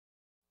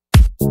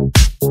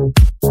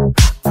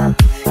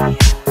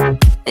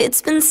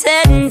It's been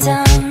said and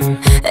done.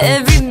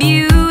 Every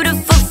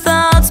beautiful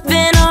thought's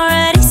been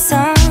already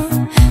sung.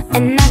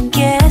 And I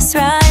guess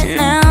right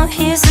now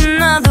here's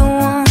another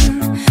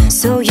one.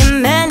 So your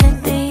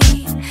melody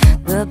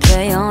will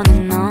play on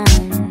and on.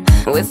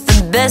 With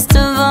the best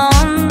of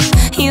them,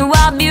 you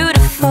are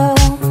beautiful,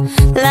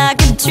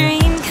 like a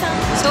dream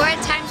come. So we're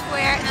at Times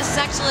Square, and this is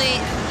actually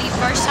the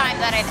first time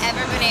that I've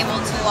ever been able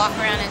to walk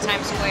around in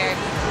Times Square.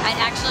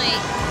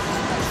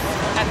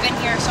 I've been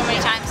here so many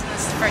times, and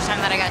this is the first time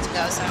that I got to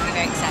go, so I'm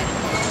very excited.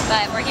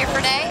 But we're here for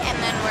a day, and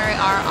then we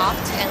are off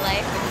to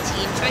LA for the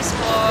Teen Choice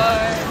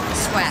Awards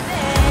swag.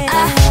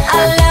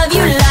 I love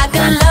you like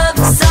a love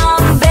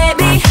song,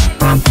 baby.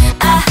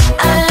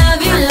 I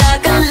love you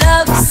like a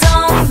love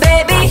song,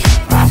 baby.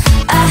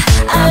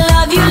 I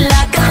love you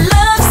like a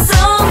love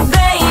song,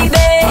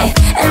 baby.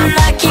 And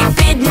I keep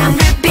it on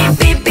repeat,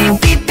 beep, beep,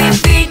 beep,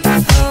 beep, beep.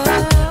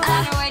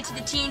 On our way to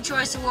the Teen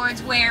Choice Awards,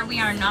 where we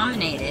are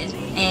nominated,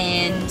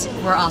 and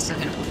we're also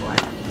going to perform.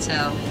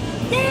 So,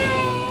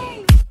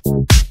 yay!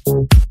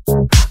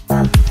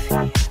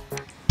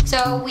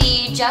 So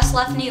we just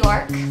left New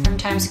York from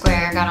Times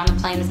Square, got on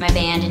the plane with my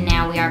band, and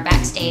now we are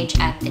backstage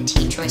at the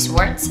Teen Choice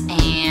Awards,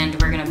 and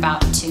we're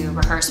about to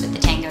rehearse with the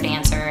tango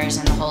dancers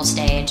and the whole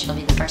stage. It'll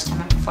be the first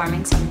time I'm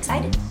performing, so I'm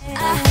excited.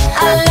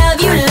 I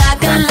love you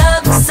like a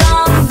love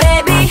song,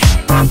 baby.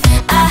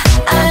 I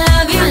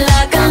love you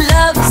like a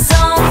love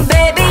song,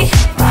 baby.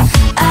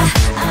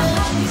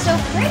 You're so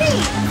pretty!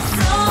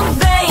 Song,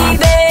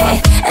 baby.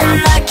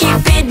 And I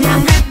keep it on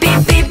repeat,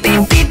 beep,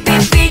 beep, beep,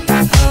 beep, beep.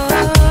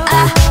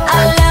 I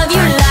love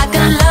you like a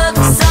love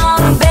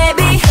song,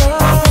 baby.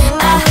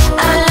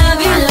 I love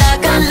you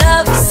like a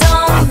love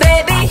song,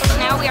 baby.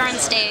 Now we are on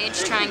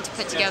stage trying to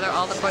put together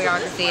all the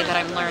choreography that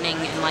I'm learning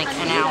in like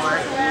an hour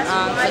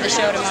for the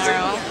show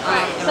tomorrow.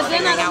 And we're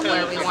figuring out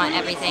where we want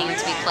everything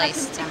to be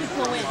placed.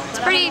 It's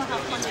pretty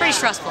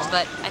stressful,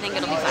 but I think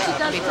it'll be fine.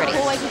 It'll be pretty.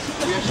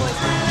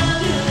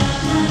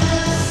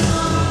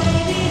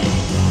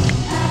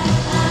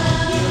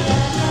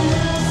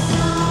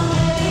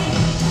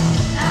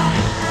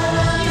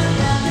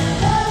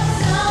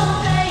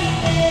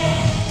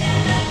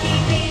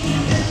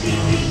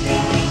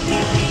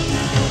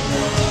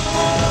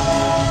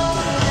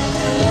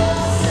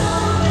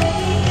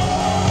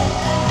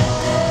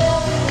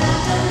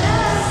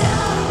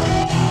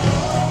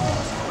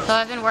 So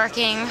I've been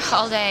working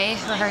all day,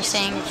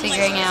 rehearsing,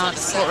 figuring out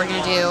what we're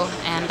going to do,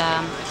 and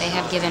they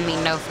have given me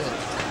no food.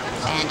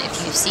 And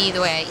if you see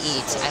the way I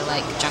eat, I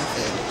like junk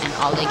food, and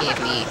all they gave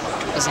me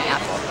was an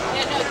apple.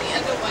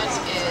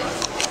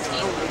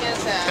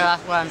 So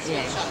that's what I'm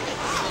eating.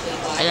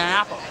 It's an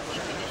apple.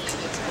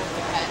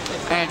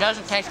 And it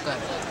doesn't taste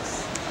good.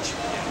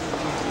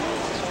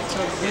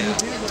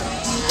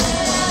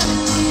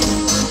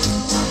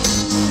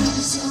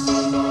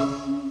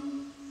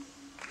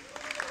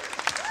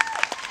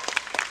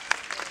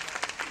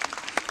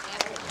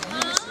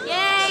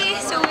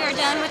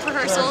 With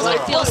rehearsals, I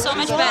feel so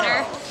much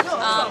better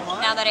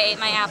now that I ate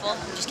my apple.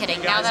 Just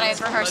kidding. Now that I've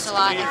rehearsed a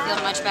lot, I feel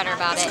much better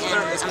about it, and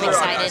I'm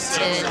excited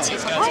to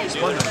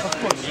perform.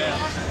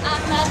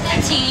 I'm at the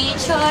Teen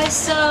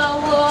Choice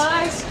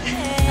Awards.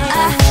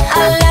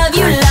 I love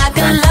you like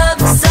a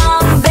love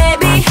song,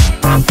 baby.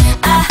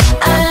 I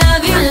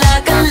love you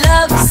like a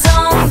love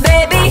song,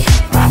 baby.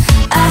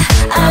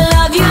 I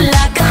love you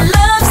like a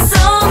love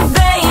song,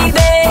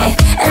 baby.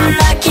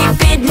 And I keep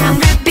it on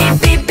repeat,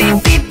 beep,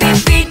 beep, beep, beep,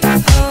 beep.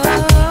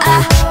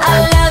 I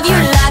love you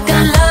like a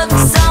love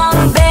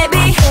song,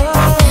 baby.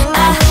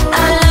 I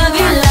love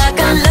you like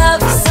a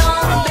love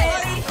song,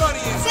 baby.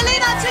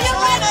 Selena, to your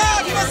winner!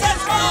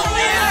 Let's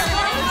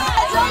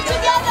all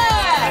together!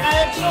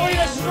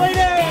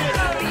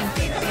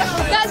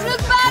 Guys,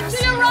 look back to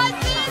your right,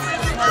 please!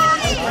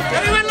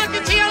 Everyone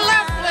looking to your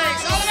left,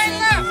 please. All the way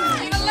left.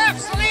 To your left,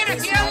 Selena,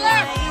 to your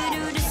left.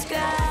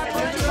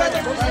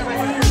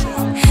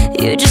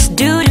 You just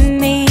do to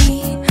me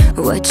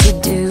what you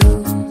do,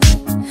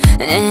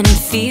 and it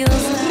feels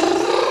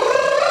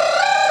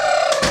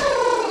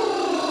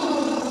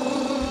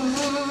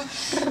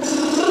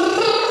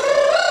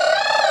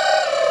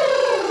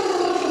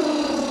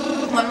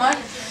One more.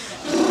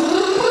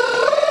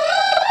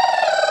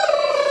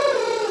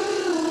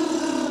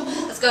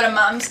 Let's go to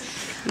mom's.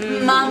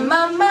 Mom,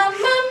 mom, mom, mom,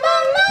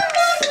 mom,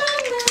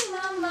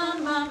 mom, mom,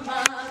 mom,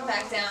 mom.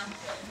 Back down.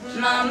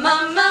 Mom,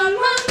 mom, mom,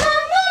 mom,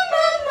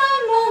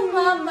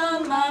 mom,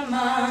 mom, mom,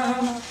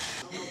 mom.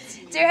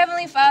 Dear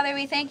Heavenly Father,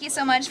 we thank you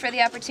so much for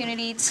the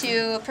opportunity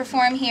to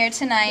perform here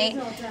tonight.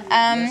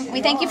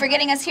 We thank you for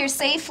getting us here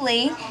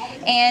safely,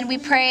 and we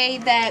pray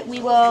that we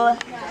will,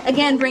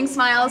 again, bring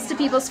smiles to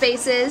people's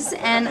faces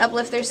and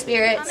uplift their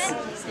spirits.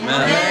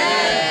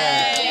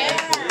 Amen.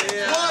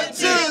 1,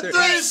 2,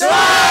 3,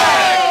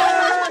 slide!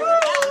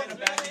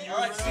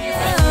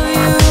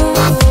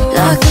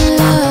 like a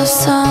love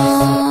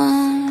song.